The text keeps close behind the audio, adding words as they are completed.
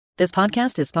This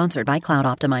podcast is sponsored by Cloud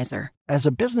Optimizer. As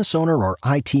a business owner or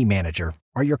IT manager,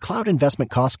 are your cloud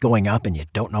investment costs going up and you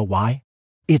don't know why?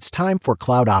 It's time for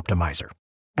Cloud Optimizer.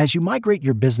 As you migrate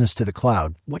your business to the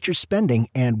cloud, what you're spending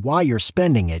and why you're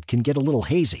spending it can get a little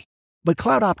hazy. But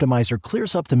Cloud Optimizer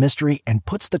clears up the mystery and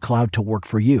puts the cloud to work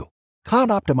for you. Cloud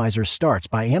Optimizer starts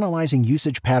by analyzing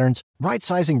usage patterns,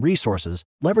 right-sizing resources,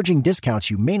 leveraging discounts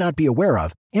you may not be aware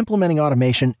of, implementing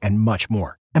automation, and much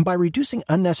more. And by reducing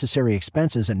unnecessary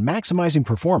expenses and maximizing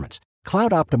performance,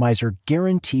 Cloud Optimizer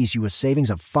guarantees you a savings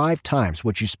of 5 times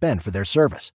what you spend for their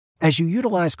service. As you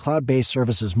utilize cloud-based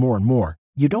services more and more,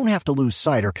 you don't have to lose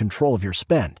sight or control of your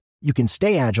spend. You can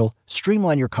stay agile,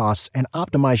 streamline your costs, and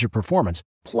optimize your performance,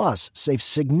 plus save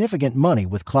significant money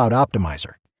with Cloud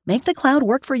Optimizer. Make the cloud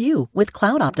work for you with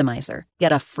Cloud Optimizer.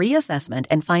 Get a free assessment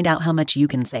and find out how much you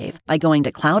can save by going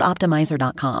to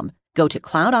cloudoptimizer.com. Go to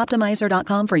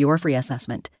cloudoptimizer.com for your free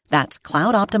assessment. That's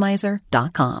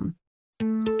cloudoptimizer.com.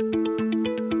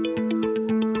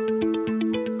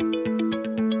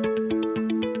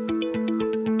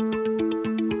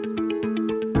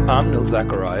 I'm Nil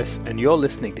Zacharias, and you're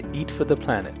listening to Eat for the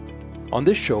Planet. On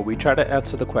this show, we try to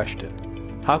answer the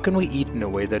question, how can we eat in a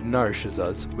way that nourishes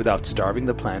us without starving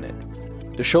the planet?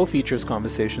 The show features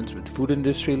conversations with food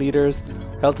industry leaders,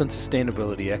 health and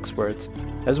sustainability experts,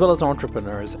 as well as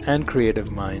entrepreneurs and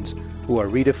creative minds who are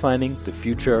redefining the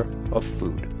future of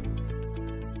food.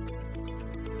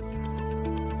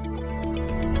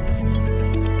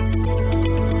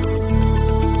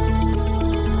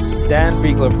 Dan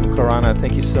Riegler from Corona,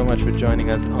 thank you so much for joining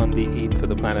us on the Eat for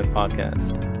the Planet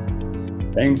podcast.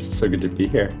 Thanks. So good to be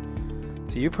here.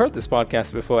 So you've heard this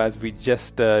podcast before, as we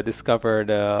just discovered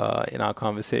in our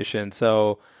conversation.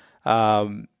 So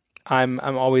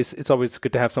it's always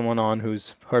good to have someone on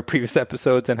who's heard previous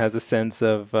episodes and has a sense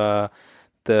of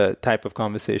the type of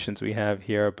conversations we have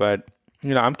here. But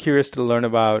I'm curious to learn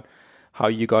about how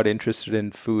you got interested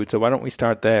in food. So why don't we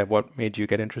start there? What made you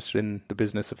get interested in the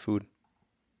business of food?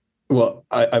 Well,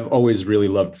 I've always really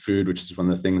loved food, which is one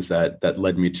of the things that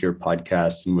led me to your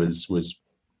podcast and was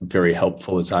very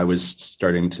helpful as I was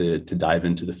starting to dive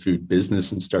into the food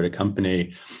business and start a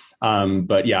company.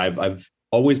 But yeah, I've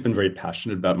always been very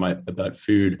passionate about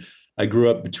food. I grew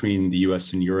up between the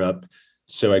US and Europe.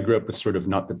 So I grew up with sort of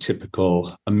not the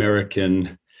typical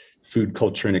American food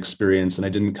culture and experience. And I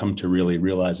didn't come to really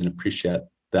realize and appreciate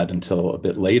that until a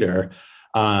bit later.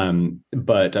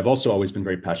 But I've also always been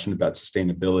very passionate about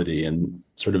sustainability, and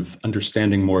sort of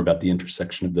understanding more about the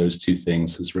intersection of those two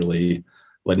things has really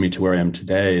led me to where I am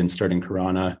today and starting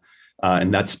Corona.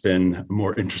 And that's been a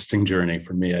more interesting journey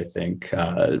for me, I think,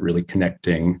 really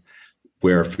connecting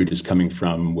where food is coming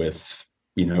from with,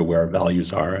 where our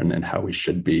values are and how we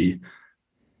should be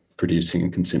producing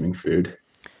and consuming food.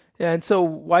 Yeah, and so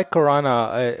why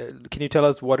Corona? Can you tell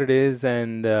us what it is?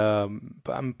 And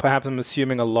perhaps I'm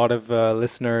assuming a lot of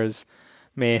listeners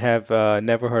may have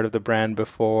never heard of the brand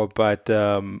before, but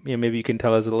maybe you can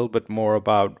tell us a little bit more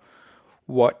about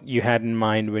what you had in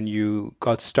mind when you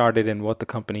got started and what the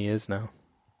company is now.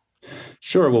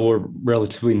 Sure. Well, we're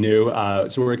relatively new.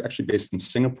 So we're actually based in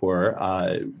Singapore,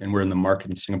 and we're in the market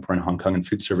in Singapore and Hong Kong and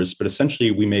food service. But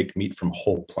essentially, we make meat from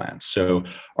whole plants. So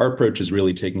our approach is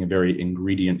really taking a very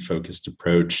ingredient-focused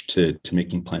approach to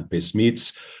making plant-based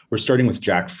meats. We're starting with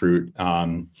jackfruit,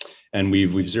 and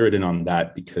we've zeroed in on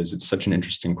that because it's such an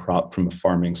interesting crop from a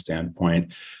farming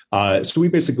standpoint. So we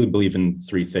basically believe in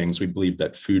 3 things. We believe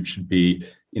that food should be,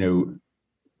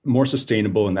 more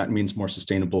sustainable, and that means more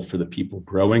sustainable for the people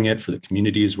growing it, for the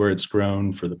communities where it's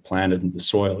grown, for the planet and the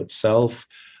soil itself.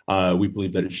 We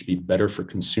believe that it should be better for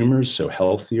consumers, so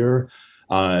healthier.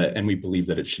 And we believe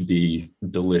that it should be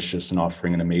delicious and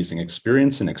offering an amazing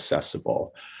experience and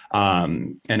accessible.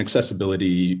 And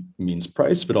accessibility means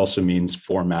price, but also means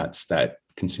formats that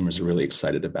consumers are really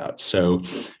excited about. So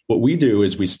what we do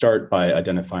is we start by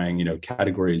identifying,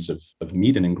 categories of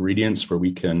meat and ingredients where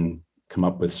we can come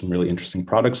up with some really interesting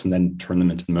products and then turn them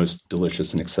into the most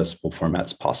delicious and accessible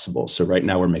formats possible. So right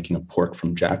now we're making a pork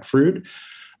from jackfruit,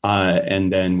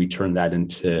 and then we turn that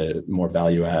into more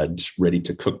value add, ready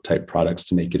to cook type products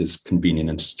to make it as convenient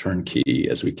and as turnkey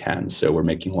as we can. So we're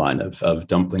making a line of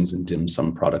dumplings and dim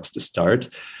sum products to start.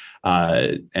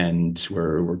 And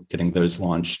we're getting those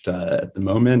launched at the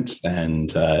moment. And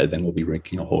then we'll be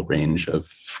making a whole range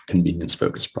of convenience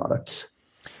focused products.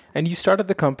 And you started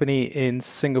the company in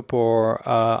Singapore.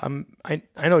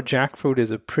 I know jackfruit is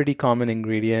a pretty common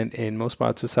ingredient in most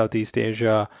parts of Southeast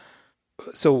Asia.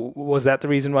 So was that the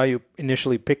reason why you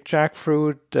initially picked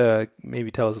jackfruit?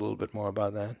 Maybe tell us a little bit more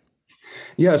about that.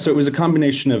 Yeah, so it was a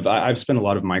combination of I've spent a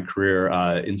lot of my career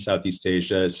in Southeast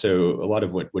Asia. So a lot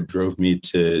of what drove me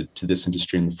to this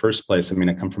industry in the first place. I mean,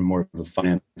 I come from more of a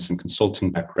finance and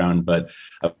consulting background, but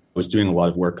I was doing a lot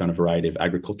of work on a variety of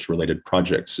agriculture related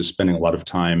projects. So spending a lot of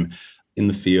time in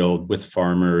the field with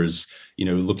farmers,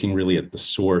 looking really at the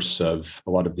source of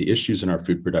a lot of the issues in our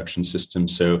food production system.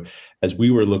 So as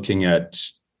we were looking at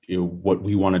what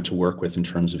we wanted to work with in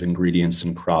terms of ingredients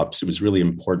and crops, it was really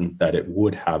important that it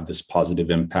would have this positive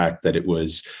impact, that it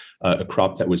was a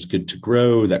crop that was good to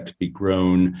grow, that could be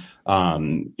grown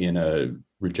in a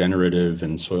regenerative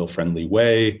and soil friendly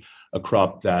way, a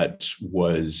crop that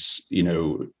was,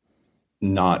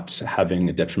 not having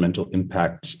a detrimental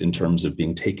impact in terms of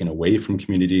being taken away from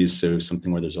communities. So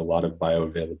something where there's a lot of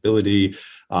bioavailability,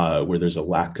 where there's a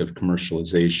lack of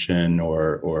commercialization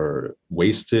or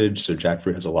wastage. So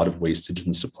jackfruit has a lot of wastage in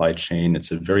the supply chain. It's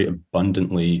a very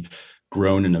abundantly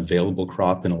grown and available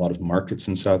crop in a lot of markets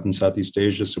in South and Southeast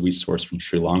Asia. So we source from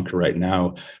Sri Lanka right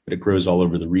now, but it grows all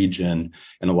over the region.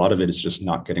 And a lot of it is just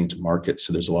not getting to market.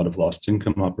 So there's a lot of lost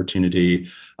income opportunity.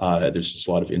 There's just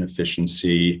a lot of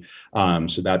inefficiency.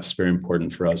 So that's very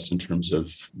important for us in terms of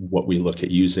what we look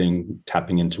at using,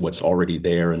 tapping into what's already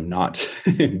there and not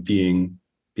being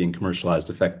commercialized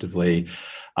effectively.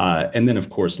 And then, of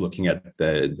course, looking at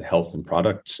the health and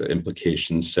product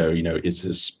implications. So, is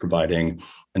this providing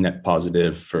a net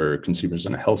positive for consumers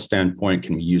on a health standpoint?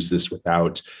 Can we use this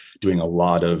without doing a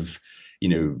lot of,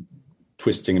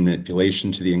 twisting and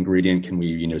manipulation to the ingredient? Can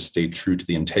we, stay true to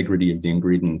the integrity of the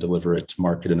ingredient and deliver it to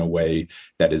market in a way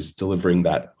that is delivering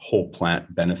that whole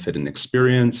plant benefit and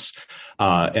experience?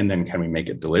 And then can we make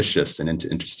it delicious and into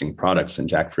interesting products? And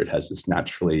jackfruit has this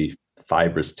naturally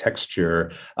fibrous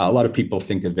texture. A lot of people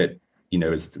think of it,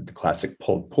 as the classic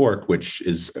pulled pork, which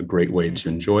is a great way to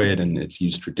enjoy it. And it's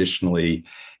used traditionally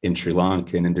in Sri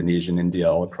Lanka and Indonesia and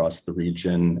India, all across the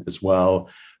region as well,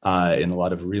 in a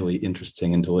lot of really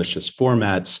interesting and delicious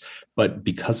formats. But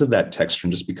because of that texture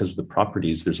and just because of the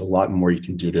properties, there's a lot more you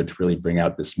can do to really bring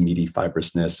out this meaty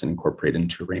fibrousness and incorporate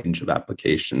into a range of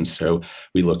applications. So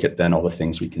we look at then all the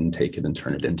things we can take it and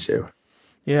turn it into.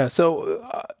 Yeah.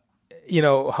 So,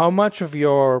 how much of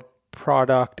your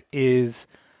product is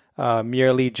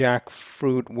merely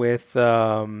jackfruit with,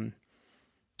 okay,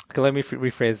 let me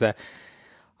rephrase that.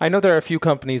 I know there are a few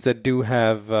companies that do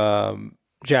have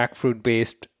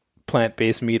jackfruit-based,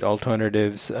 plant-based meat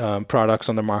alternatives, products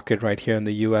on the market right here in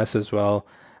the US as well.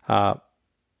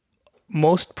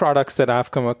 Most products that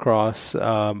I've come across,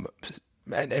 and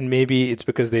maybe it's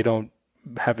because they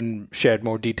haven't shared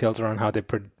more details around how they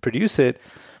produce it,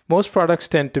 most products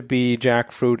tend to be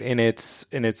jackfruit in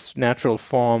its natural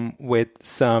form with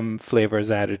some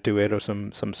flavors added to it or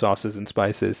some sauces and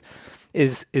spices.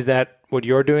 Is that what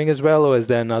you're doing as well, or is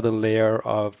there another layer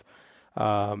of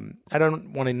I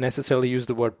don't want to necessarily use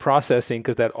the word processing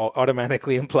because that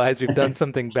automatically implies we've done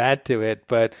something bad to it.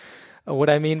 But what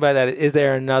I mean by that, is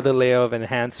there another layer of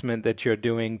enhancement that you're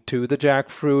doing to the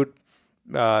jackfruit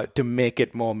to make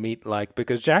it more meat-like?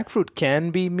 Because jackfruit can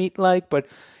be meat-like, but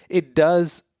it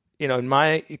does, in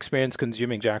my experience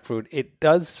consuming jackfruit, it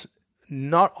does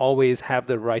not always have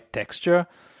the right texture.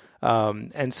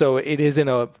 And so it isn't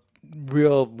a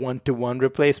real one-to-one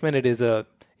replacement. It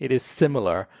is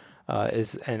similar.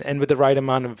 And with the right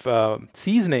amount of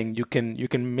seasoning, you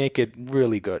can make it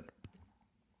really good.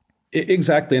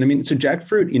 Exactly. And I mean, so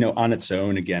jackfruit, on its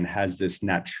own, again, has this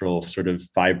natural sort of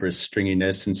fibrous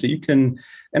stringiness. And so you can,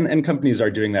 and companies are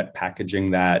doing that,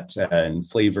 packaging that and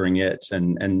flavoring it.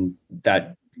 And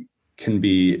that can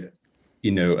be,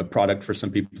 a product for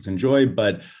some people to enjoy.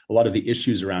 But a lot of the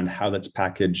issues around how that's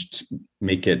packaged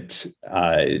make it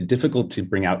difficult to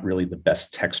bring out really the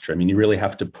best texture. I mean, you really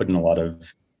have to put in a lot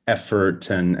of effort,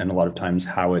 and a lot of times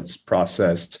how it's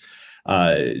processed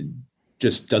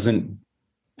just doesn't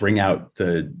bring out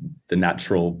the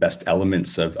natural best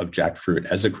elements of jackfruit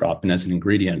as a crop and as an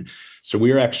ingredient. So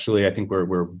we're actually, I think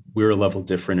we're a level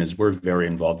different, as we're very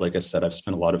involved. Like I said, I've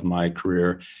spent a lot of my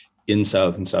career in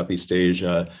South and Southeast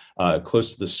Asia,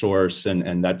 close to the source,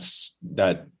 and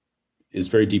that is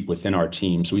very deep within our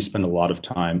team. So we spend a lot of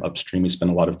time upstream. We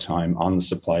spend a lot of time on the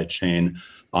supply chain,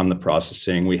 on the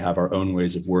processing. We have our own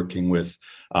ways of working with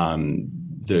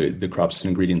the crops and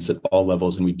ingredients at all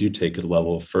levels. And we do take it a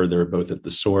level further, both at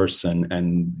the source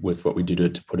and with what we do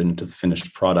to put into the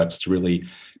finished products, to really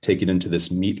take it into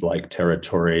this meat-like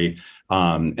territory.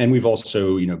 And we've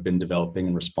also, been developing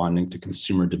and responding to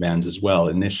consumer demands as well.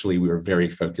 Initially, we were very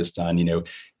focused on,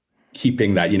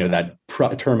 keeping that,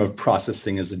 that term of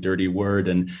processing is a dirty word.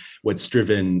 And what's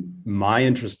driven my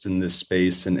interest in this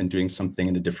space and doing something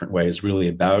in a different way is really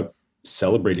about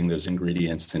celebrating those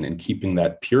ingredients and keeping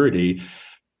that purity.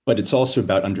 But it's also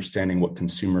about understanding what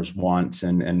consumers want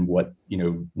and what,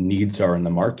 needs are in the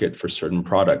market for certain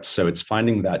products. So it's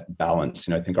finding that balance.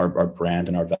 I think our brand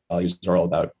and our values are all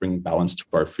about bringing balance to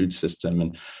our food system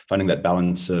and finding that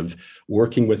balance of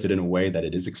working with it in a way that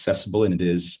it is accessible and it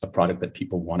is a product that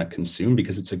people want to consume,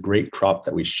 because it's a great crop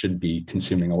that we should be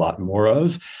consuming a lot more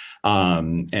of,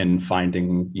 and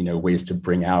finding, ways to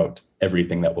bring out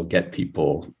everything that will get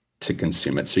people to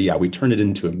consume it. So yeah, we turn it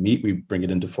into a meat. We bring it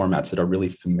into formats that are really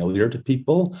familiar to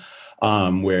people,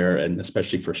 and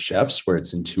especially for chefs, where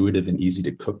it's intuitive and easy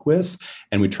to cook with.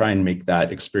 And we try and make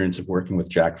that experience of working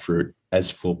with jackfruit as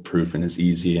foolproof and as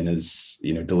easy and as,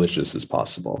 delicious as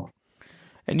possible.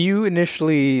 And you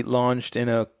initially launched in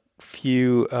a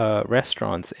few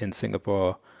restaurants in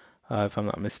Singapore, if I'm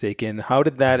not mistaken. How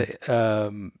did that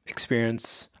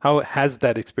experience? How has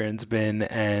that experience been?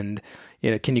 And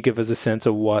can you give us a sense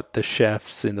of what the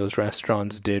chefs in those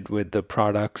restaurants did with the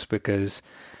products? Because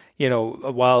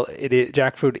while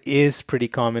jackfruit is pretty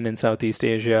common in Southeast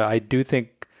Asia, I do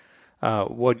think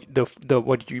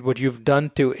what you've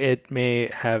done to it may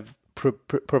have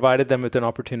provided them with an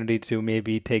opportunity to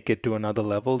maybe take it to another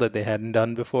level that they hadn't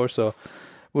done before. So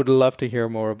would love to hear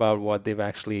more about what they've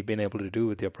actually been able to do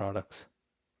with your products.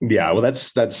 Yeah, well,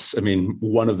 that's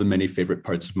one of the many favorite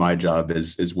parts of my job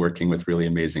is working with really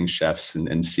amazing chefs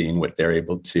and seeing what they're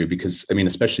able to, because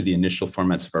especially the initial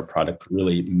formats of our product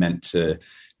really meant to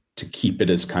keep it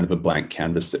as kind of a blank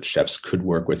canvas that chefs could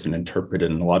work with and interpret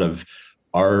it. And a lot of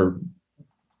our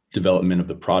development of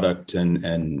the product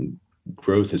and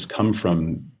growth has come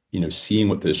from seeing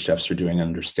what those chefs are doing and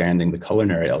understanding the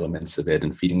culinary elements of it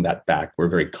and feeding that back. We're a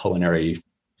very culinary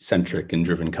centric and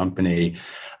driven company.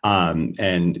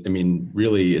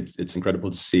 Really it's incredible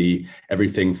to see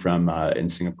everything from in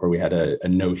Singapore, we had a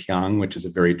no hiang, which is a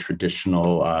very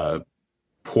traditional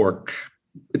pork.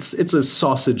 It's a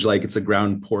sausage, it's a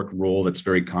ground pork roll that's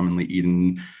very commonly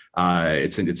eaten.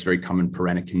 It's a very common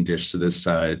Peranakan dish. So this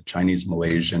Chinese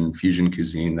Malaysian fusion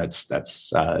cuisine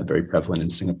that's very prevalent in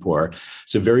Singapore.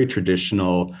 So very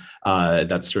traditional.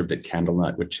 That's served at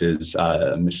Candlenut, which is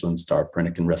a Michelin star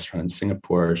Peranakan restaurant in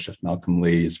Singapore. Chef Malcolm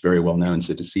Lee is very well known.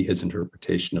 So to see his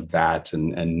interpretation of that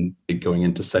and it going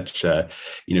into such a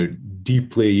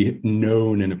deeply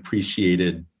known and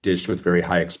appreciated dish with very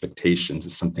high expectations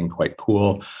is something quite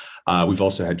cool. We've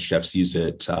also had chefs use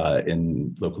it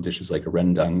in local dishes like a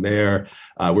rendang there.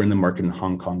 We're in the market in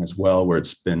Hong Kong as well, where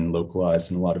it's been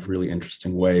localized in a lot of really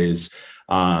interesting ways.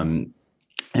 But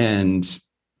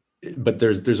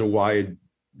there's a wide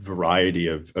variety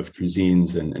of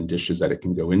cuisines and dishes that it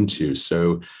can go into.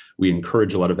 So we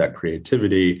encourage a lot of that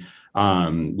creativity.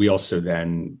 We also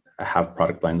then have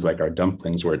product lines like our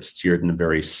dumplings, where it's steered in a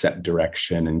very set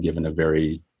direction and given a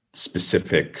very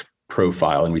specific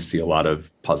profile, and we see a lot of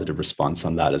positive response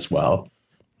on that as well.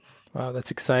 Wow,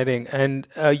 that's exciting. And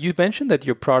you mentioned that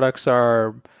your products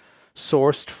are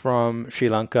sourced from Sri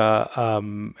Lanka,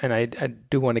 and I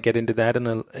do want to get into that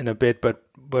in a bit. But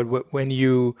when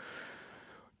you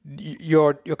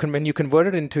convert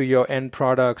it into your end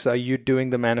products, are you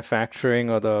doing the manufacturing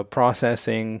or the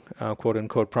processing, quote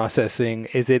unquote processing?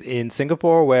 Is it in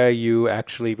Singapore where's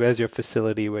your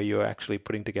facility where you're actually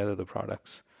putting together the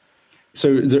products?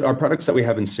 So our products that we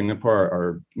have in Singapore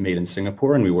are made in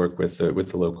Singapore, and we work with the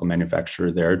local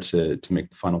manufacturer there to make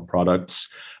the final products.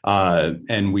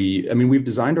 And we've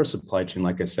designed our supply chain.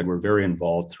 Like I said, we're very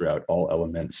involved throughout all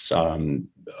elements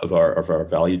of our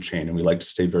value chain, and we like to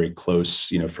stay very close,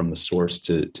 from the source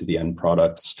to the end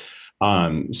products.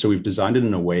 So we've designed it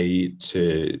in a way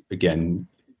to, again,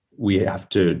 we have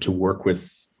to work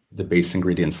with the base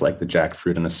ingredients like the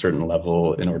jackfruit on a certain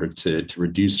level in order to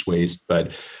reduce waste,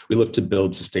 but we look to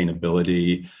build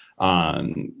sustainability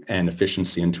and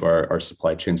efficiency into our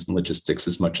supply chains and logistics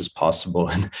as much as possible.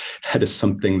 And that is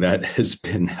something that has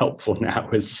been helpful now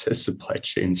as supply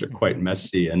chains are quite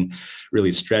messy and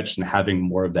really stretched, and having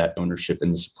more of that ownership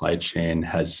in the supply chain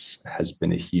has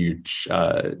been a huge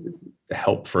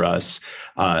help for us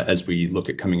as we look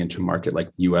at coming into a market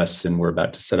like the US, and we're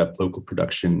about to set up local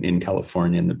production in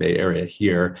California in the Bay Area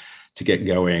here to get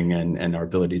going, and our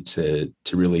ability to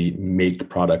really make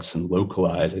products and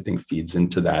localize, I think, feeds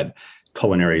into that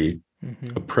culinary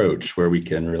approach where we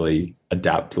can really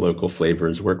adapt to local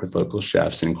flavors, work with local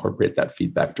chefs, and incorporate that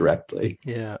feedback directly.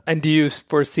 Yeah. And do you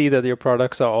foresee that your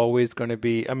products are always going to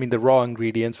be, the raw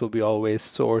ingredients will be always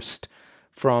sourced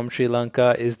from Sri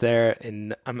Lanka? Is there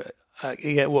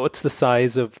what's the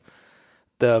size of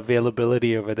the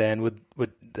availability over there? And would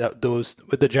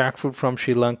the jackfruit from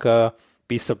Sri Lanka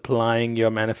be supplying your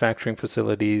manufacturing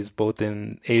facilities both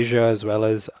in Asia as well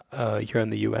as here in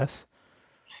the US?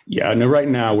 Yeah, no, right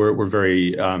now we're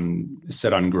very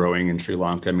set on growing in Sri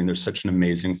Lanka. I mean, there's such an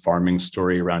amazing farming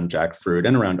story around jackfruit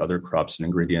and around other crops and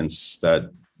ingredients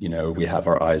that, we have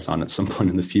our eyes on at some point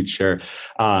in the future,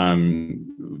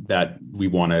 that we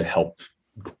want to help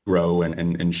grow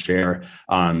and share.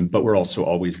 But we're also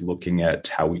always looking at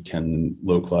how we can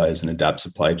localize and adapt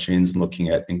supply chains and looking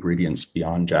at ingredients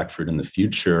beyond jackfruit in the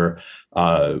future,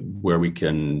 where we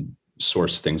can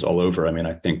source things all over. I mean,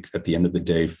 I think at the end of the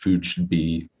day, food should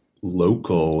be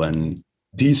local and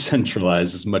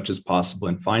decentralized as much as possible,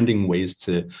 and finding ways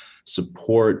to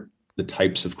support the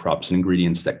types of crops and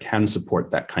ingredients that can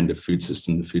support that kind of food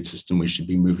system, the food system we should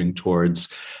be moving towards,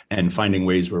 and finding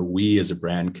ways where we as a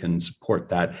brand can support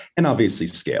that and obviously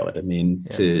scale it. I mean,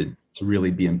 to really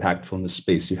be impactful in the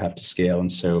space, you have to scale.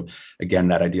 And so again,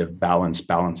 that idea of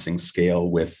balancing scale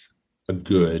with a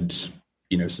good,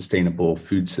 sustainable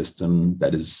food system,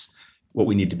 that is what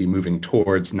we need to be moving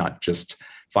towards, not just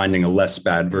finding a less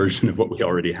bad version of what we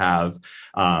already have.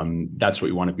 That's what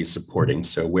we want to be supporting.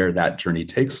 So where that journey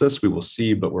takes us, we will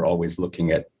see, but we're always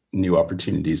looking at new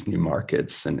opportunities, new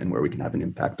markets, and where we can have an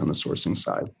impact on the sourcing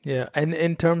side. Yeah. And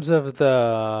in terms of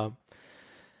the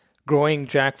growing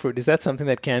jackfruit, is that something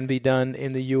that can be done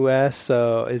in the U.S.?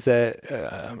 Is that,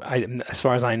 as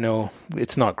far as I know,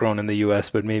 it's not grown in the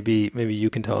U.S., but maybe you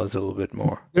can tell us a little bit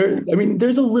more.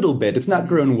 There's a little bit. It's not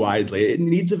grown widely. It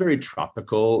needs a very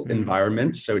tropical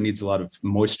environment, so it needs a lot of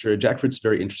moisture. Jackfruit's a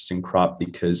very interesting crop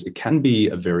because it can be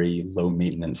a very low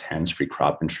maintenance, hands-free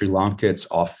crop. In Sri Lanka, it's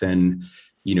often,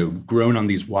 grown on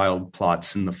these wild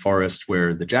plots in the forest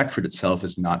where the jackfruit itself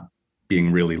is not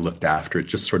being really looked after. It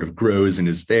just sort of grows and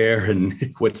is there,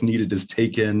 and what's needed is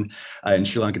taken. In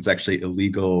Sri Lanka, it's actually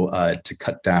illegal to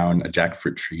cut down a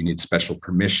jackfruit tree. You need special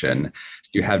permission.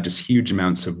 You have just huge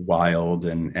amounts of wild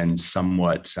and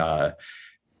somewhat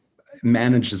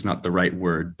managed is not the right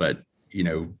word, but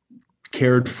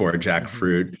cared for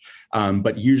jackfruit.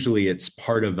 But usually it's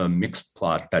part of a mixed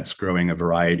plot that's growing a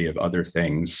variety of other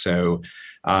things. So,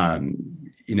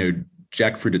 jackfruit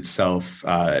itself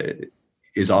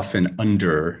is often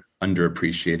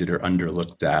underappreciated or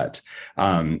underlooked at.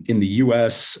 In the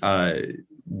US,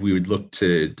 we would look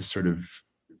to sort of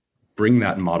bring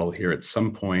that model here at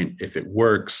some point if it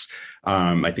works.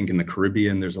 I think in the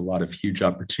Caribbean, there's a lot of huge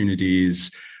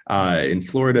opportunities. In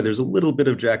Florida, there's a little bit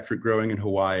of jackfruit growing in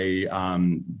Hawaii,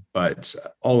 but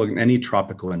in any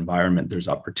tropical environment, there's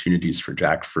opportunities for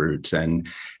jackfruit. And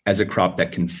as a crop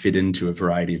that can fit into a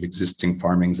variety of existing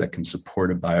farmings that can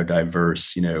support a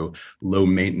biodiverse, low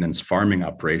maintenance farming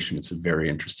operation, it's a very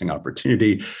interesting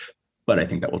opportunity. But I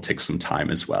think that will take some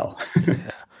time as well.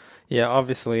 Yeah,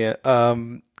 obviously.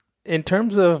 In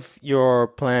terms of your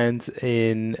plans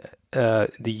in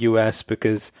the US,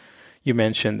 because you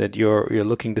mentioned that you're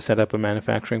looking to set up a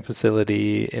manufacturing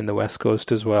facility in the West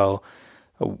Coast as well.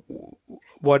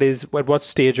 What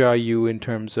stage are you in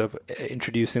terms of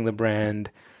introducing the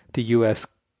brand to U.S.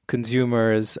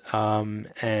 consumers? Can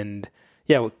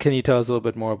you tell us a little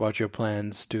bit more about your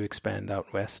plans to expand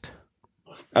out west?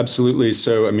 Absolutely.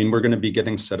 So, we're going to be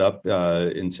getting set up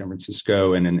in San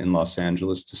Francisco and in Los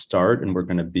Angeles to start, and we're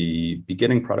going to be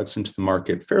getting products into the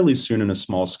market fairly soon in a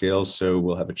small scale. So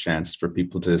we'll have a chance for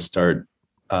people to start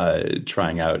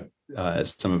trying out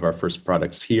some of our first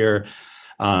products here.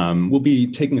 We'll be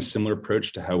taking a similar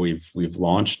approach to how we've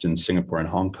launched in Singapore and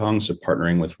Hong Kong. So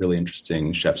partnering with really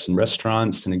interesting chefs and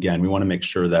restaurants. And again, we want to make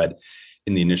sure that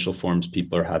in the initial forms,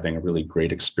 people are having a really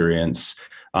great experience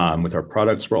with our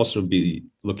products. We'll also be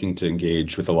looking to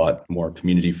engage with a lot more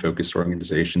community-focused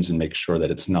organizations and make sure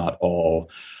that it's not all,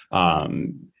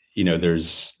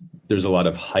 there's a lot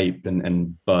of hype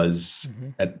and buzz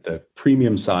at the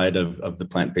premium side of the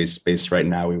plant-based space right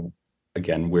now.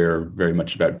 We're very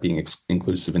much about being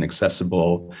inclusive and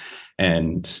accessible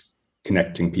and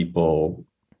connecting people,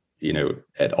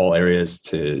 at all areas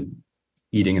to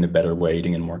eating in a better way,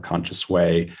 eating in a more conscious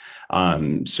way.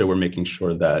 So we're making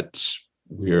sure that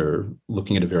we're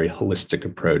looking at a very holistic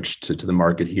approach to the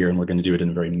market here, and we're going to do it in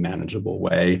a very manageable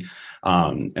way.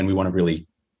 And we want to really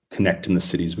connect in the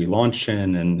cities we launch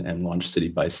in and launch city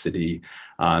by city,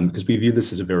 because we view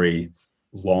this as a very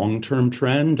long-term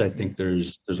trend. I think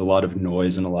there's a lot of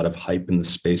noise and a lot of hype in the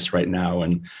space right now,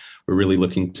 and we're really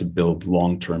looking to build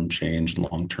long-term change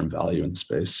and long-term value in the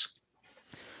space.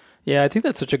 Yeah, I think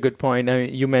that's such a good point.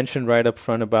 You mentioned right up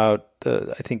front about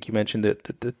the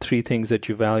three things that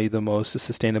you value the most: the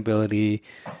sustainability,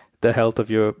 the health of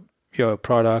your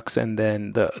products, and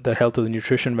then the health of the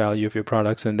nutrition value of your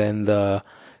products, and then the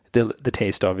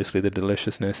taste, obviously, the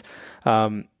deliciousness.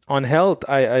 On health,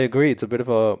 I agree. It's a bit of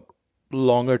a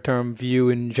longer term view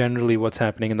in generally what's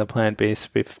happening in the plant-based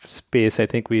space. I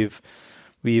think we've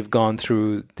we've gone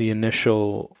through the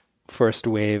initial first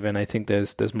wave, and I think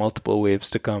there's multiple waves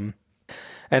to come.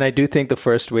 And I do think the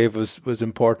first wave was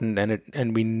important,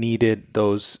 and we needed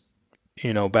those,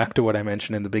 back to what I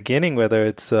mentioned in the beginning, whether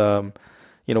it's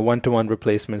one-to-one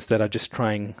replacements that are just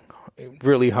trying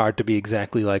really hard to be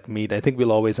exactly like meat. I think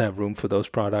we'll always have room for those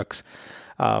products.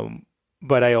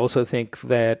 But I also think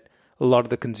that a lot of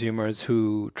the consumers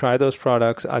who try those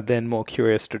products are then more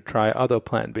curious to try other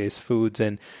plant-based foods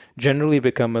and generally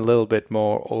become a little bit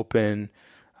more open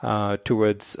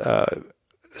towards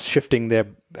shifting their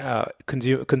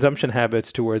consumption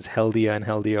habits towards healthier and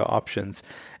healthier options.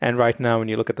 And right now, when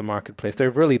you look at the marketplace,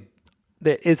 there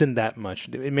isn't that much.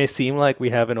 It may seem like we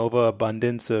have an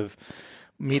overabundance of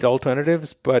meat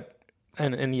alternatives,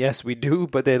 and yes, we do,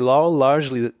 but they're all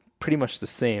largely pretty much the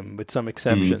same with some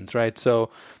exceptions, right? So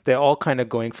they're all kind of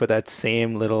going for that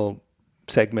same little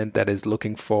segment that is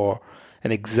looking for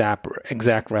an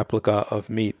exact replica of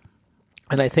meat.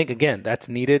 And I think, again, that's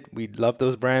needed. We love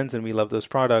those brands and we love those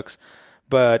products,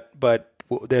 but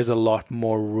there's a lot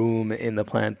more room in the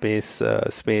plant-based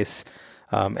space,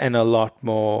 and a lot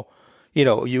more,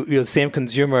 you're the same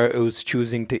consumer who's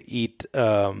choosing to eat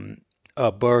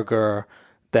a burger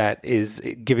that is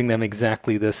giving them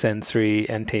exactly the sensory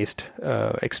and taste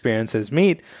experience as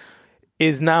meat,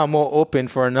 is now more open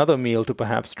for another meal to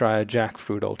perhaps try a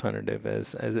jackfruit alternative.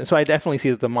 So I definitely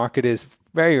see that the market is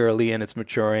very early and it's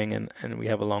maturing, and we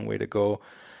have a long way to go.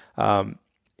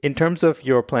 In terms of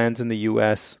your plans in the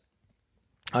US,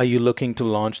 are you looking to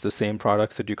launch the same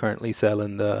products that you currently sell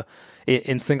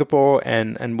in Singapore?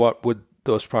 And what would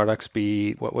those products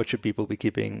be? What should people be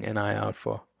keeping an eye out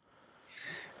for?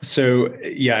 So,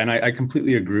 yeah, and I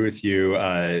completely agree with you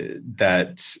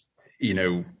that,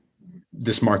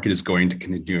 this market is going to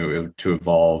continue to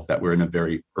evolve, that we're in a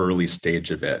very early stage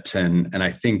of it. And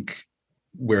I think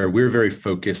where we're very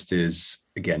focused is,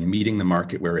 again, meeting the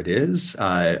market where it is,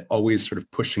 always sort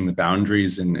of pushing the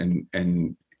boundaries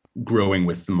and growing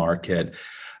with the market.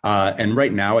 And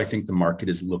right now, I think the market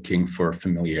is looking for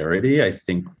familiarity. I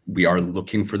think we are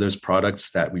looking for those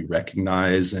products that we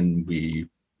recognize and we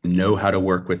know how to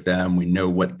work with them. We know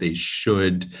what they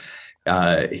should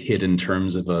hit in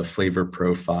terms of a flavor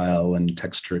profile and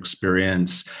texture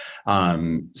experience.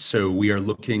 So we are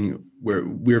looking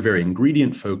we're very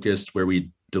ingredient focused, where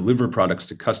we deliver products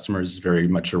to customers very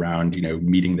much around,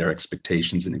 meeting their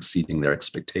expectations and exceeding their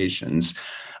expectations.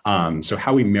 So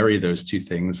how we marry those two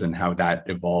things and how that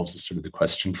evolves is sort of the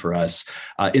question for us.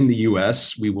 In the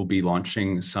US, we will be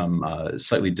launching some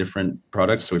slightly different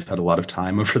products. So we've had a lot of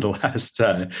time over the last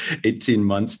 18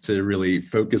 months to really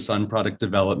focus on product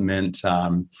development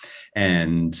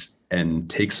and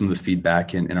take some of the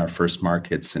feedback in our first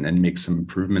markets and make some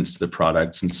improvements to the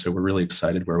products. And so we're really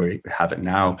excited where we have it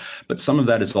now. But some of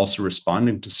that is also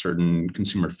responding to certain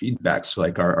consumer feedback. So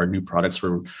like our new products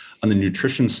were on the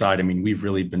nutrition side. We've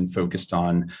really been focused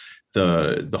on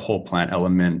the whole plant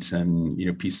element and,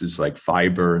 pieces like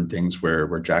fiber and things where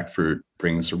jackfruit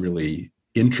brings a really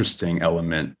interesting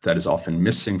element that is often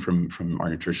missing from our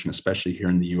nutrition, especially here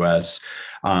in the US.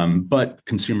 But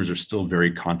consumers are still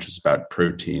very conscious about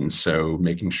protein. So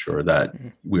making sure that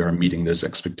we are meeting those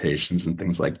expectations and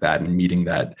things like that, and meeting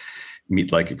that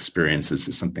meat-like experiences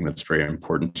is something that's very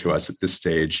important to us at this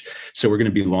stage. So we're going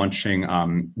to be launching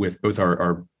with both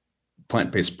our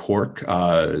plant-based pork, so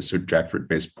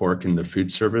jackfruit-based pork in the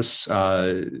food service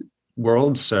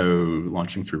world. So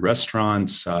launching through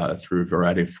restaurants, through a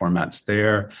variety of formats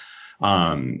there,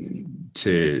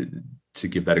 to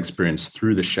give that experience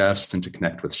through the chefs and to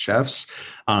connect with chefs.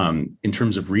 In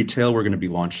terms of retail, we're going to be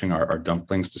launching our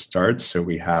dumplings to start. So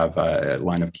we have a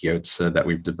line of gyoza that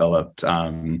we've developed.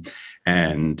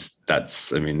 And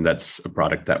that's a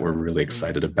product that we're really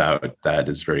excited about, that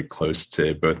is very close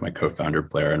to both my co-founder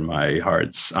Blair and my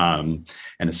hearts, and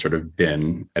has sort of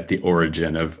been at the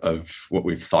origin of what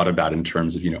we've thought about in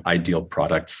terms of, ideal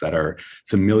products that are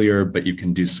familiar, but you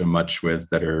can do so much with,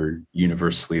 that are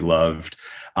universally loved,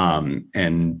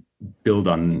 and build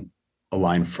on a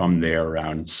line from there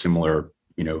around similar,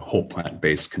 whole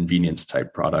plant-based convenience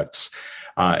type products.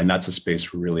 And that's a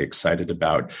space we're really excited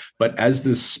about. But as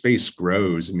this space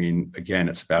grows, again,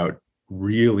 it's about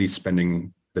really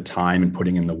spending the time and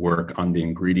putting in the work on the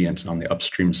ingredient and on the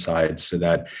upstream side, so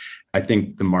that I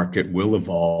think the market will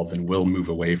evolve and will move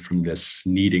away from this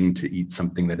needing to eat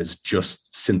something that is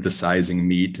just synthesizing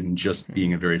meat and just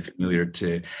being very familiar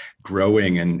to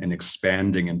growing and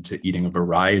expanding into eating a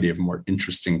variety of more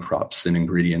interesting crops and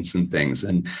ingredients and things.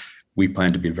 And we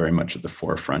plan to be very much at the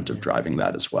forefront of driving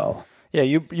that as well. Yeah,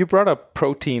 you brought up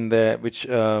protein there, which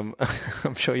I'm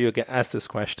sure you'll get asked this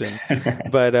question,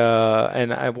 but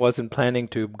and I wasn't planning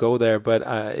to go there, but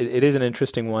it is an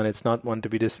interesting one. It's not one to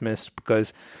be dismissed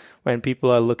because when people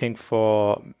are looking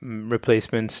for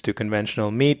replacements to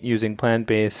conventional meat using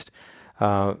plant-based,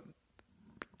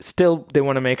 still they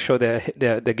want to make sure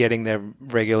they're getting their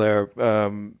regular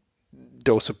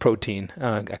dose of protein.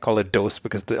 I call it dose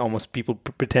because almost people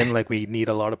pretend like we need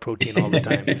a lot of protein all the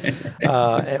time,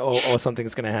 or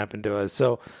something's going to happen to us.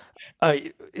 So,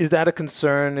 is that a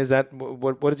concern? Is that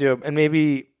what is your, and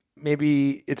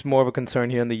maybe it's more of a concern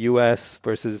here in the U.S.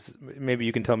 versus, maybe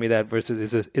you can tell me that,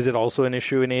 versus is it also an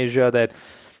issue in Asia that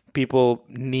people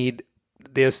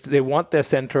they want their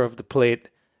center of the plate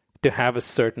to have a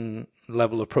certain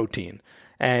level of protein.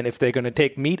 And if they're going to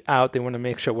take meat out, they want to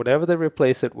make sure whatever they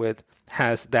replace it with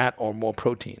has that or more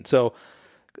protein. So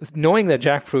knowing that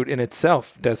jackfruit in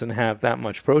itself doesn't have that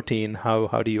much protein,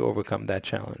 how do you overcome that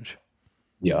challenge?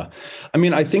 Yeah. I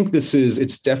mean, I think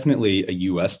it's definitely a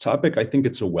US topic. I think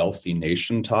it's a wealthy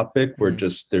nation topic where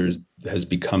has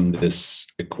become this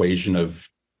equation of,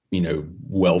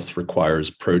 wealth requires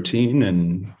protein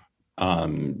and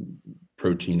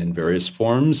protein in various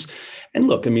forms. And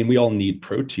look, I mean, we all need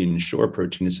protein. Sure,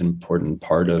 protein is an important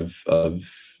part of our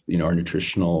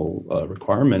nutritional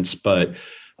requirements, but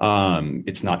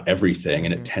it's not everything.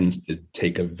 And it tends to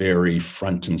take a very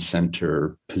front and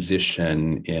center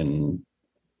position in,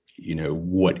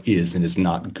 what is and is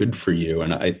not good for you.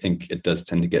 And I think it does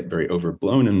tend to get very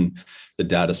overblown, and the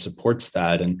data supports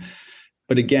that.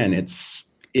 But again,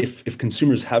 if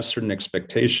consumers have certain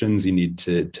expectations, you need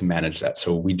to manage that.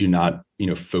 So we do not,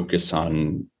 focus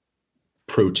on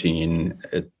protein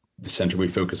at the center. We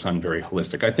focus on very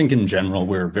holistic. I think in general,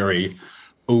 we're very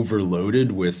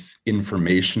overloaded with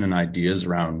information and ideas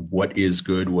around what is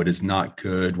good, what is not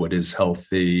good, what is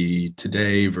healthy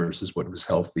today versus what was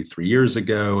healthy 3 years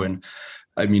ago. And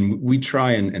I mean, we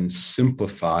try and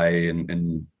simplify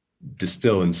and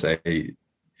distill and say,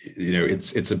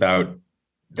 it's about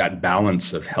that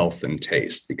balance of health and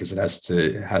taste, because it has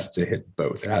to hit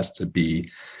both. It has to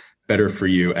be better for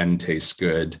you and taste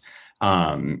good.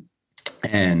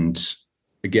 And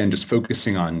again, just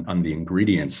focusing on the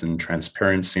ingredients and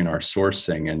transparency in our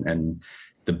sourcing and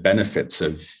the benefits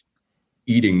of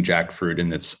eating jackfruit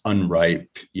in its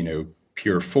unripe,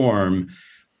 pure form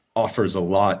offers a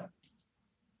lot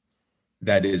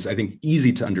that is, I think,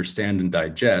 easy to understand and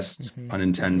digest,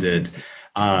 unintended.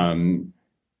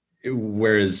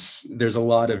 Whereas there's a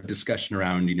lot of discussion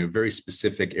around, very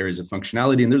specific areas of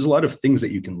functionality. And there's a lot of things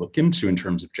that you can look into in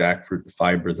terms of jackfruit, the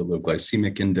fiber, the low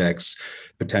glycemic index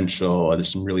potential.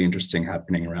 There's some really interesting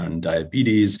happening around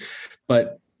diabetes.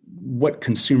 But what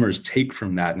consumers take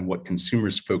from that and what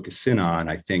consumers focus in on,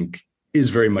 I think, is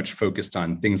very much focused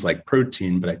on things like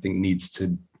protein, but I think needs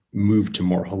to move to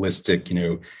more holistic,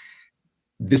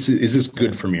 is this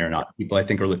good for me or not? People, I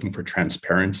think, are looking for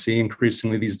transparency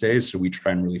increasingly these days. So we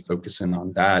try and really focus in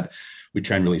on that. We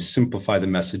try and really simplify the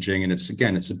messaging. And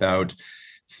it's about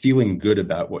feeling good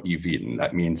about what you've eaten.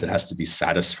 That means it has to be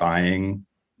satisfying,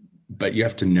 but you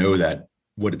have to know that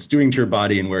what it's doing to your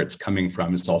body and where it's coming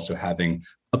from is also having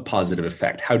a positive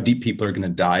effect. How deep people are going to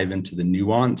dive into the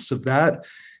nuance of that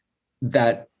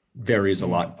varies a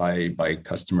lot by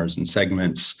customers and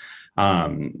segments.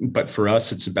 But for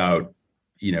us, it's about,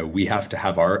 we have to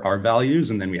have our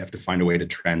values, and then we have to find a way to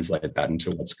translate that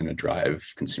into what's going to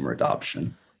drive consumer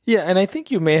adoption. Yeah, and I think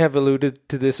you may have alluded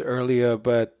to this earlier,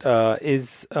 but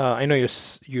I know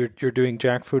you're doing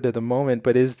jackfruit at the moment,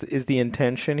 but is the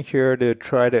intention here to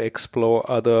try to explore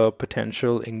other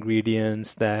potential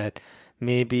ingredients that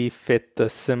maybe fit the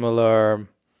similar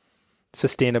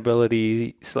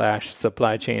sustainability /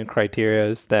 supply chain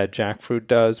criteria that jackfruit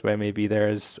does, where maybe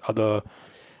there's other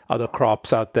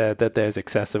crops out there that there's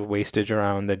excessive wastage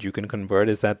around that you can convert?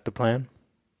 Is that the plan?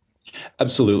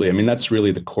 Absolutely. I mean, that's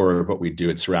really the core of what we do.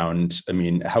 It's around,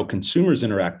 how consumers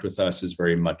interact with us is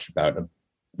very much about a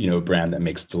brand that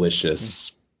makes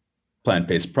delicious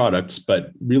plant-based products.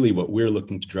 But really what we're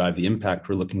looking to drive, the impact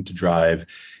we're looking to drive,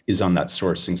 is on that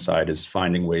sourcing side, is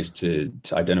finding ways to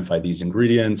identify these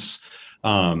ingredients.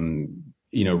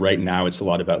 Right now it's a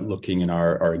lot about looking in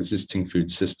our existing food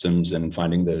systems and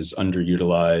finding those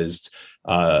underutilized,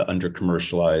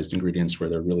 under-commercialized ingredients where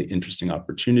there are really interesting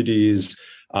opportunities.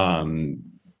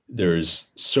 There's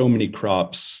so many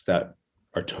crops that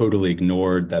are totally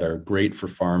ignored, that are great for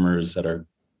farmers, that are,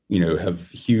 have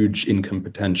huge income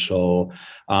potential,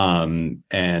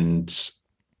 and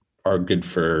are good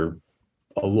for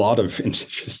a lot of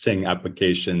interesting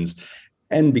applications.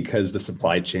 And because the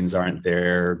supply chains aren't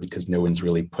there, because no one's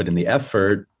really put in the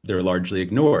effort, they're largely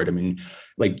ignored. I mean,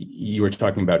 like you were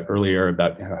talking about earlier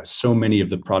about how so many of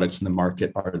the products in the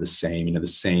market are the same, the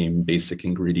same basic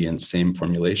ingredients, same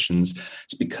formulations.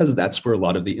 It's because that's where a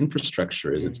lot of the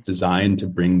infrastructure is. It's designed to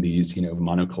bring these,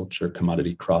 monoculture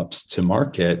commodity crops to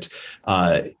market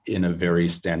in a very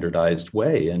standardized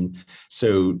way. And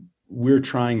so we're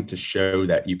trying to show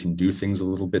that you can do things a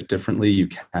little bit differently. You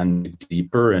can dig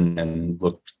deeper and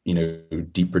look,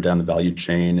 deeper down the value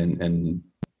chain and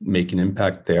make an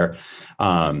impact there.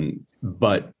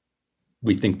 But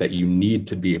we think that you need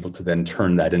to be able to then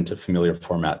turn that into familiar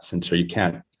formats. And so you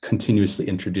can't continuously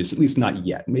introduce, at least not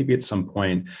yet, maybe at some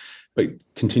point, but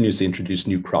continuously introduce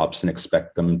new crops and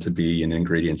expect them to be in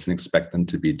ingredients and expect them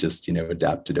to be just,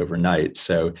 adapted overnight.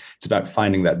 So it's about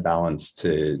finding that balance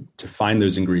to find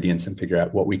those ingredients and figure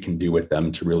out what we can do with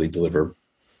them to really deliver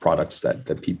products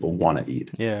that people want to eat.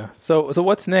 Yeah. So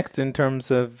what's next in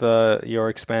terms of your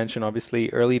expansion? Obviously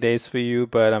early days for you,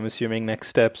 but I'm assuming next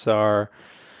steps are,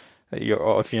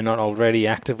 if you're not already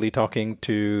actively talking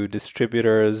to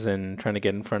distributors and trying to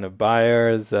get in front of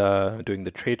buyers, doing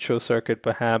the trade show circuit,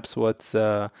 perhaps.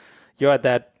 You're at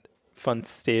that fun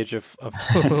stage of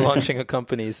launching a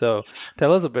company. So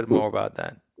tell us a bit more about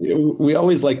that. We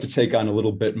always like to take on a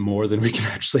little bit more than we can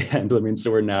actually handle. I mean,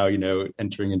 so we're now,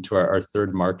 entering into our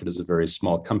third market as a very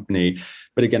small company.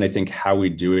 But again, I think how we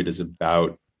do it is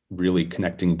about really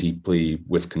connecting deeply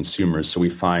with consumers. So we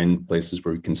find places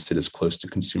where we can sit as close to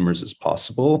consumers as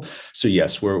possible. So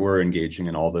yes, we're engaging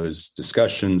in all those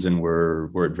discussions, and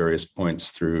we're at various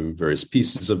points through various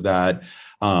pieces of that,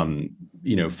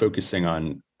 focusing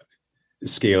on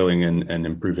scaling and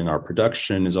improving our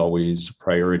production is always a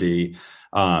priority.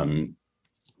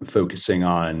 Focusing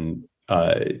on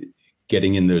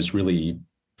getting in those really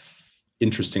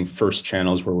interesting first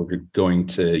channels where we're going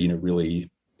to, really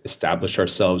establish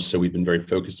ourselves. So we've been very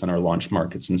focused on our launch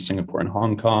markets in Singapore and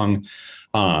Hong Kong.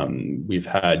 We've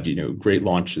had, great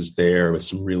launches there with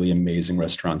some really amazing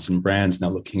restaurants and brands. Now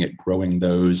looking at growing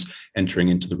those, entering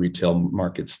into the retail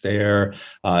markets there,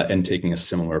 and taking a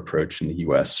similar approach in the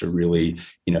US. So really,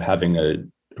 having a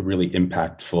really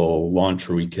impactful launch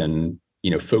where we can,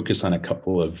 focus on a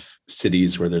couple of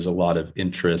cities where there's a lot of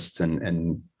interest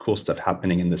and cool stuff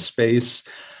happening in the space,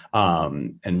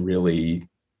 and really,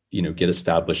 get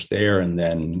established there and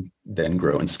then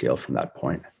grow and scale from that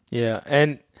point. Yeah.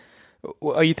 And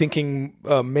are you thinking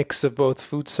a mix of both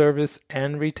food service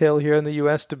and retail here in the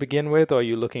US to begin with, or are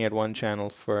you looking at one channel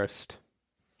first?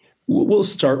 We'll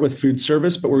start with food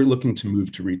service, but we're looking to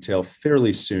move to retail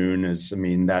fairly soon.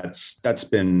 That's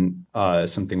been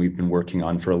something we've been working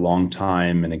on for a long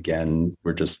time. And again,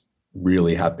 we're just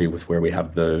really happy with where we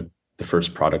have the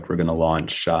first product we're going to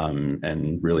launch,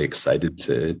 and really excited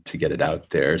to get it out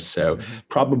there. So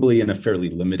probably in a fairly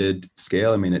limited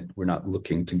scale. We're not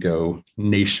looking to go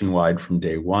nationwide from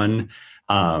day one,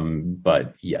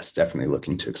 but yes, definitely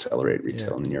looking to accelerate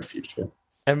retail in the near future.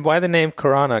 And why the name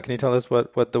Corona? Can you tell us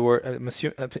what the word? I'm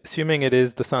assuming it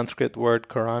is the Sanskrit word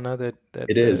Corona. That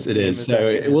it is. It is.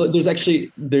 So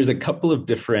there's a couple of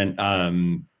different.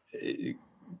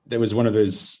 There was one of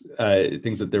those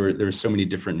things that there were so many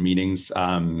different meanings.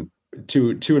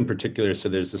 Two in particular. So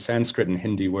there's the Sanskrit and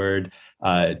Hindi word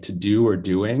to do or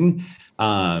doing,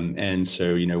 and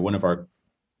so one of our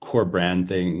core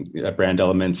brand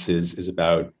elements is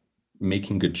about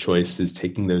making good choices,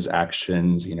 taking those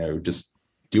actions, just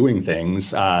doing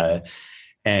things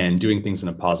and doing things in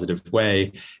a positive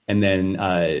way. And then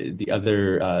the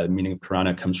other meaning of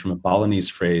Karana comes from a Balinese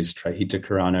phrase, Trihita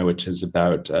Karana, which is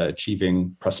about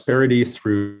achieving prosperity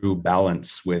through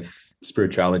balance with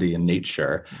spirituality and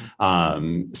nature.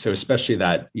 So especially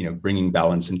that, bringing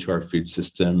balance into our food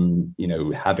system,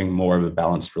 having more of a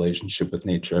balanced relationship with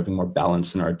nature, having more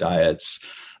balance in our diets,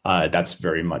 that's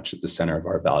very much at the center of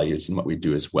our values and what we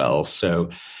do as well. So,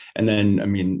 and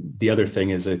then, the other thing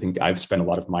is, I think I've spent a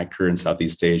lot of my career in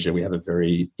Southeast Asia. We have a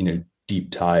very,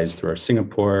 deep ties through our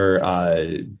Singapore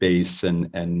base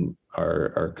and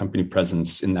our company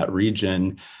presence in that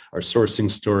region, our sourcing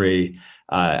story,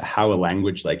 how a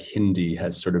language like Hindi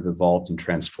has sort of evolved and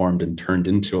transformed and turned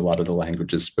into a lot of the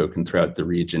languages spoken throughout the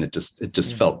region. It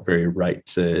just felt very right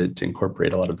to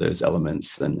incorporate a lot of those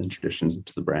elements and traditions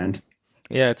into the brand.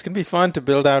 Yeah, it's going to be fun to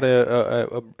build out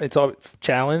it's a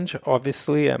challenge,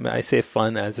 obviously. I say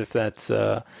fun as if that's,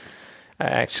 I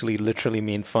actually literally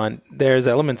mean fun. There's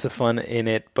elements of fun in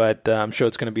it, but I'm sure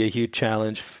it's going to be a huge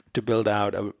challenge to build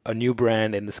out a new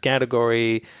brand in this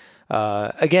category.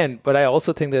 Again, but I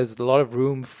also think there's a lot of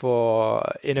room for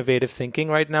innovative thinking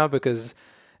right now because,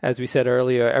 as we said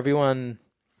earlier, everyone,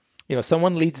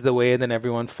 someone leads the way and then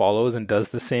everyone follows and does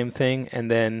the same thing. And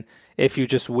then if you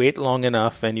just wait long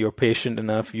enough and you're patient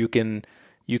enough, you can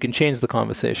change the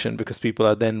conversation because people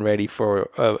are then ready for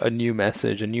a new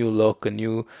message, a new look, a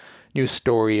new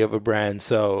story of a brand.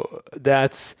 So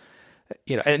that's,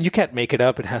 and you can't make it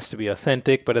up. It has to be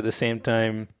authentic, but at the same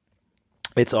time,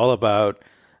 it's all about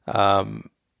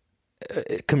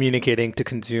communicating to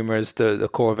consumers the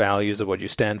core values of what you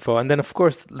stand for. And then, of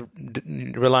course,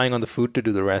 relying on the food to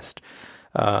do the rest.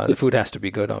 The food has to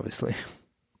be good, obviously.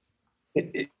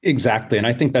 Exactly. And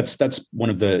I think that's one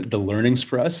of the learnings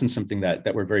for us, and something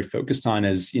that we're very focused on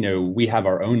is, we have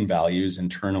our own values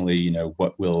internally,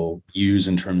 what we'll use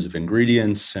in terms of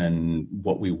ingredients and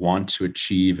what we want to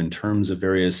achieve in terms of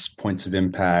various points of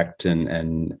impact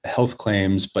and health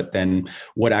claims, but then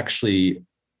what actually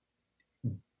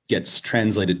gets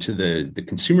translated to the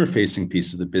consumer facing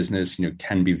piece of the business,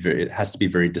 it has to be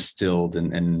very distilled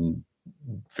and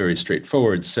very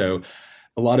straightforward. So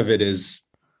a lot of it is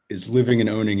living and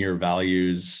owning your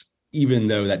values, even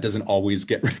though that doesn't always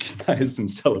get recognized and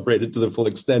celebrated to the full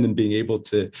extent, and being able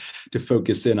to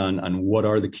focus in on what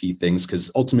are the key things,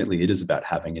 because ultimately it is about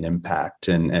having an impact,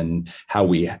 and how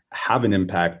we have an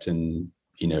impact and,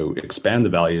 expand the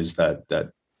values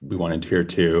that we want to adhere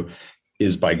to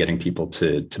is by getting people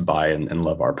to buy and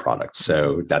love our products.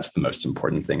 So that's the most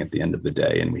important thing at the end of the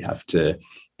day. And we have to,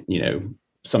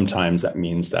 sometimes that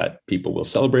means that people will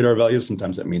celebrate our values.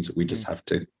 Sometimes that means that we just have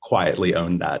to quietly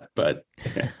own that. But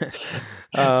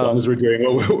as long as we're doing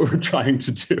what we're trying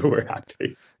to do, we're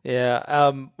happy.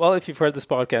 Yeah. Well, if you've heard this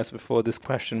podcast before, this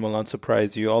question will not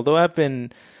surprise you. Although I've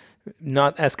been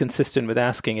not as consistent with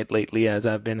asking it lately, as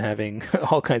I've been having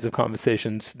all kinds of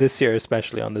conversations this year,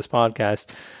 especially on this podcast.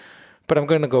 But I'm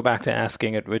going to go back to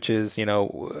asking it, which is,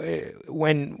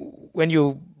 when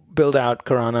you build out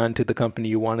Kirana into the company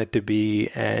you want it to be,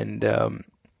 and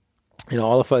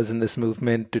all of us in this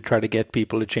movement to try to get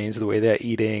people to change the way they're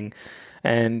eating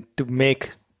and to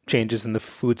make changes in the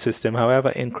food system,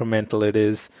 however incremental it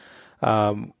is,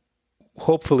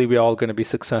 hopefully we're all going to be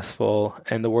successful,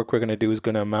 and the work we're going to do is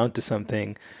going to amount to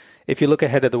something. If you look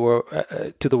ahead of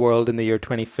to the world in the year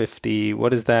 2050, what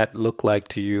does that look like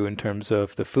to you in terms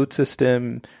of the food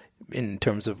system, in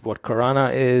terms of what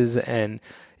Kirana is? And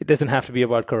it doesn't have to be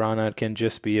about Kirana. It can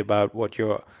just be about what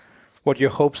your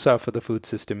hopes are for the food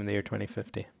system in the year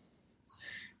 2050.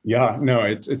 Yeah, no,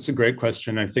 it's a great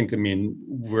question.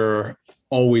 We're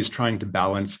always trying to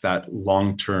balance that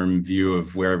long-term view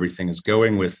of where everything is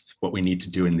going with what we need to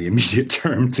do in the immediate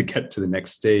term to get to the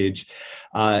next stage.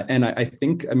 And I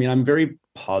think, I'm very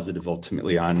positive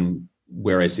ultimately on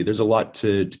where I see there's a lot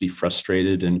to be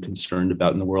frustrated and concerned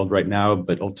about in the world right now.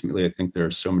 But ultimately, I think there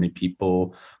are so many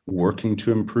people working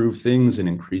to improve things, and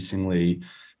increasingly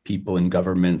people in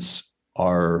governments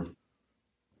are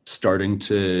starting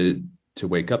to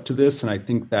wake up to this. And I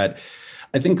think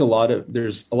a lot of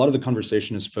the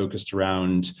conversation is focused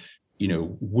around,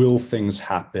 will things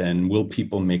happen? Will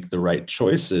people make the right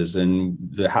choices? And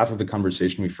the half of the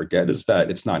conversation we forget is that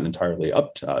it's not entirely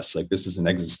up to us. Like, this is an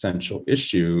existential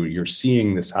issue. You're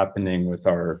seeing this happening with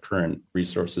our current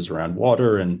resources around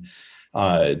water and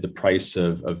the price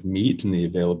of meat and the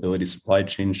availability, supply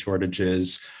chain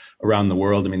shortages around the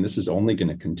world. This is only going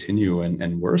to continue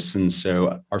and worsen.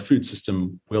 So our food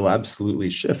system will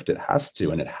absolutely shift. It has to,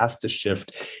 and it has to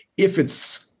shift. If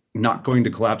it's not going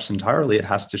to collapse entirely, it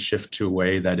has to shift to a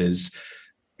way that is,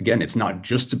 again, it's not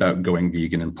just about going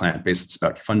vegan and plant-based. It's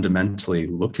about fundamentally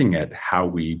looking at how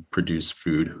we produce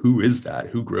food. Who is that?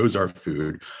 Who grows our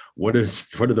food? What are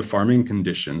the farming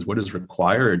conditions? What is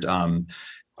required?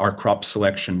 Our crop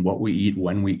selection, what we eat,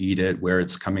 when we eat it, where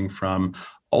it's coming from.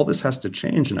 All this has to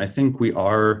change. And I think we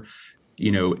are,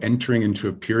 entering into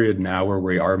a period now where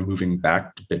we are moving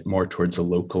back a bit more towards a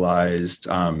localized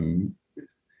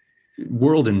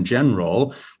world in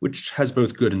general, which has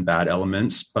both good and bad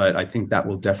elements. But I think that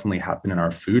will definitely happen in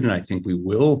our food. And I think we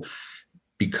will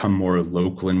become more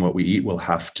local in what we eat. We'll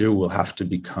have to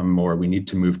become more, we need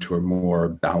to move to a more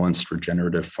balanced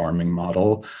regenerative farming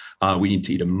model. We need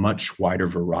to eat a much wider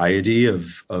variety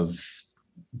of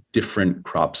different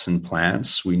crops and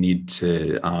plants. We need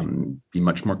to be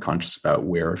much more conscious about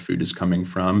where our food is coming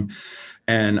from.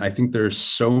 And I think there's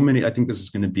so many, I think this is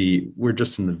going to be, we're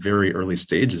just in the very early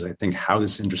stages. I think how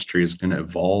this industry is going to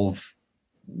evolve,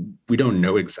 we don't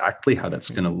know exactly how that's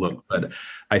going to look, but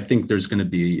I think there's going to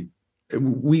be,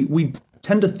 we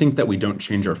tend to think that we don't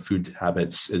change our food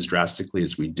habits as drastically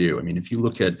as we do. If you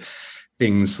look at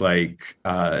things like,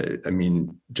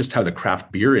 just how the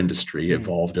craft beer industry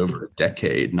evolved over a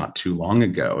decade, not too long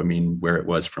ago. Where it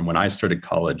was from when I started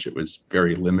college, it was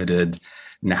very limited.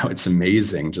 Now it's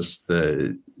amazing, just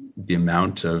the the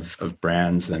amount of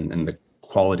brands and the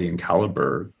quality and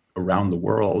caliber around the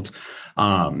world.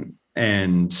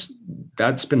 And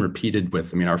that's been repeated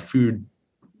with, our food,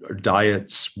 our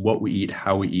diets, what we eat,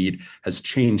 how we eat has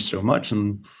changed so much.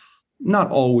 And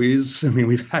not always,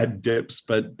 we've had dips,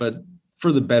 but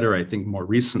for the better, I think, more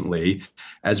recently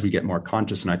as we get more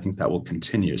conscious, and I think that will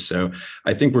continue. So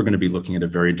I think we're going to be looking at a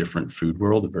very different food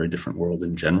world, a very different world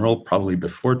in general, probably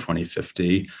before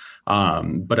 2050.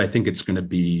 But I think it's going to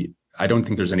be, I don't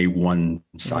think there's any one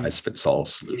size fits all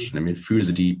solution. Food is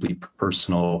a deeply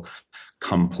personal,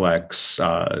 complex,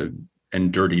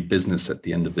 and dirty business at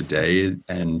the end of the day.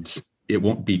 And it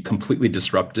won't be completely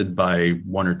disrupted by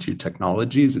one or two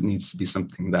technologies. It needs to be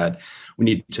something that we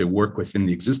need to work within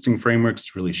the existing frameworks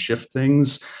to really shift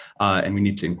things. And we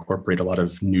need to incorporate a lot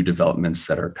of new developments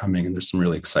that are coming. And there's some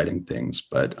really exciting things,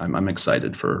 but I'm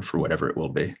excited for whatever it will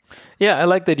be. Yeah, I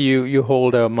like that you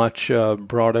hold a much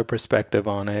broader perspective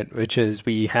on it, which is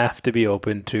we have to be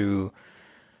open to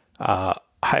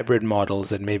hybrid models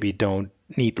that maybe don't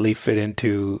neatly fit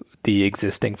into the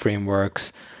existing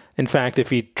frameworks. In fact,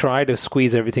 if we try to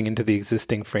squeeze everything into the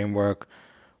existing framework,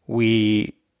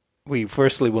 we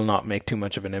firstly will not make too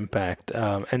much of an impact.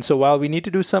 And so while we need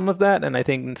to do some of that, and I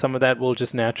think some of that will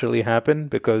just naturally happen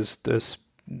because there's,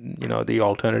 the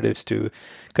alternatives to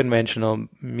conventional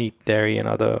meat, dairy, and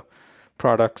other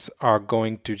products are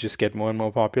going to just get more and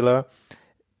more popular.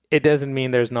 It doesn't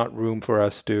mean there's not room for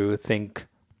us to think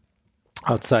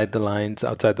outside the lines,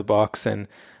 outside the box, and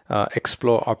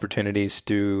explore opportunities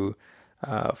to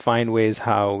find ways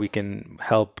how we can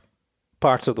help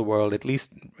parts of the world, at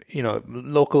least,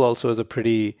 local also is a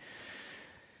pretty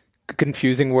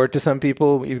confusing word to some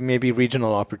people, maybe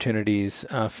regional opportunities,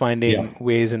 finding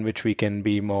ways in which we can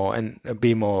be more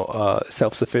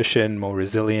self-sufficient, more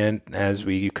resilient as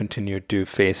we continue to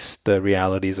face the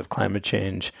realities of climate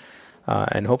change.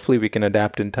 And hopefully we can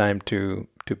adapt in time to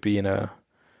be in a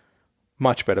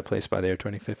much better place by the year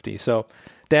 2050. So,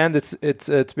 Dan,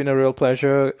 it's been a real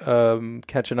pleasure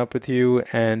catching up with you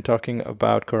and talking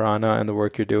about Karana and the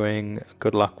work you're doing.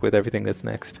 Good luck with everything that's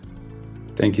next.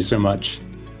 Thank you so much.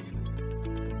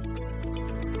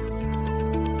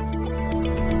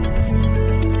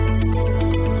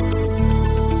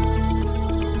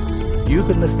 You've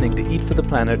been listening to Eat for the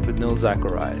Planet with Nil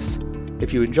Zacharias.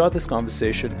 If you enjoyed this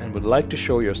conversation and would like to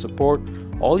show your support,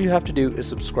 all you have to do is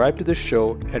subscribe to this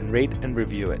show and rate and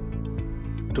review it.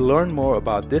 To learn more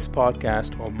about this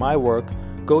podcast or my work,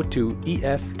 go to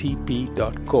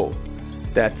eftp.co.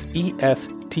 That's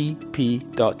eftp.co.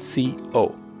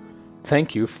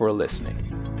 Thank you for listening.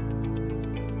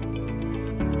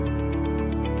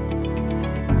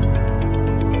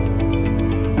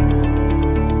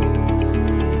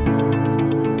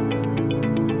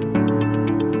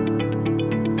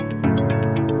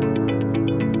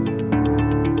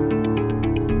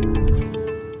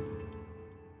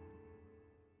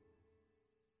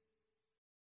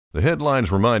 The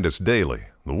headlines remind us daily,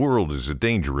 the world is a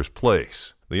dangerous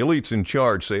place. The elites in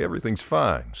charge say everything's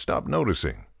fine, stop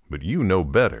noticing. But you know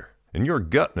better. And your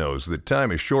gut knows that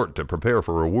time is short to prepare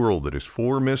for a world that is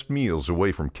 4 missed meals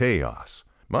away from chaos.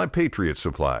 My Patriot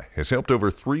Supply has helped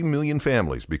over 3 million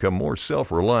families become more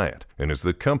self-reliant and is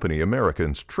the company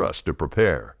Americans trust to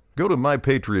prepare. Go to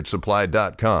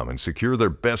MyPatriotSupply.com and secure their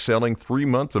best-selling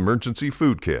 3-month emergency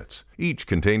food kits. Each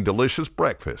contain delicious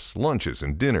breakfasts, lunches,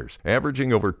 and dinners,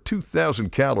 averaging over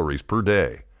 2,000 calories per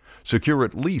day. Secure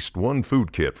at least 1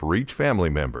 food kit for each family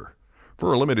member.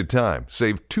 For a limited time,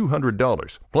 save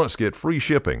 $200, plus get free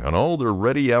shipping on all their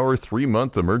Ready Hour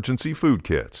 3-month emergency food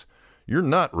kits. You're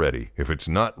not ready if it's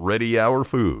not Ready Hour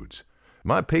Foods.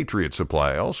 My Patriot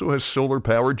Supply also has solar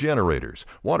power generators,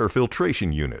 water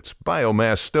filtration units,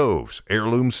 biomass stoves,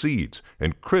 heirloom seeds,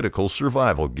 and critical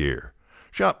survival gear.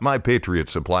 Shop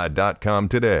MyPatriotSupply.com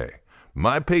today.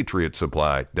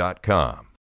 MyPatriotSupply.com.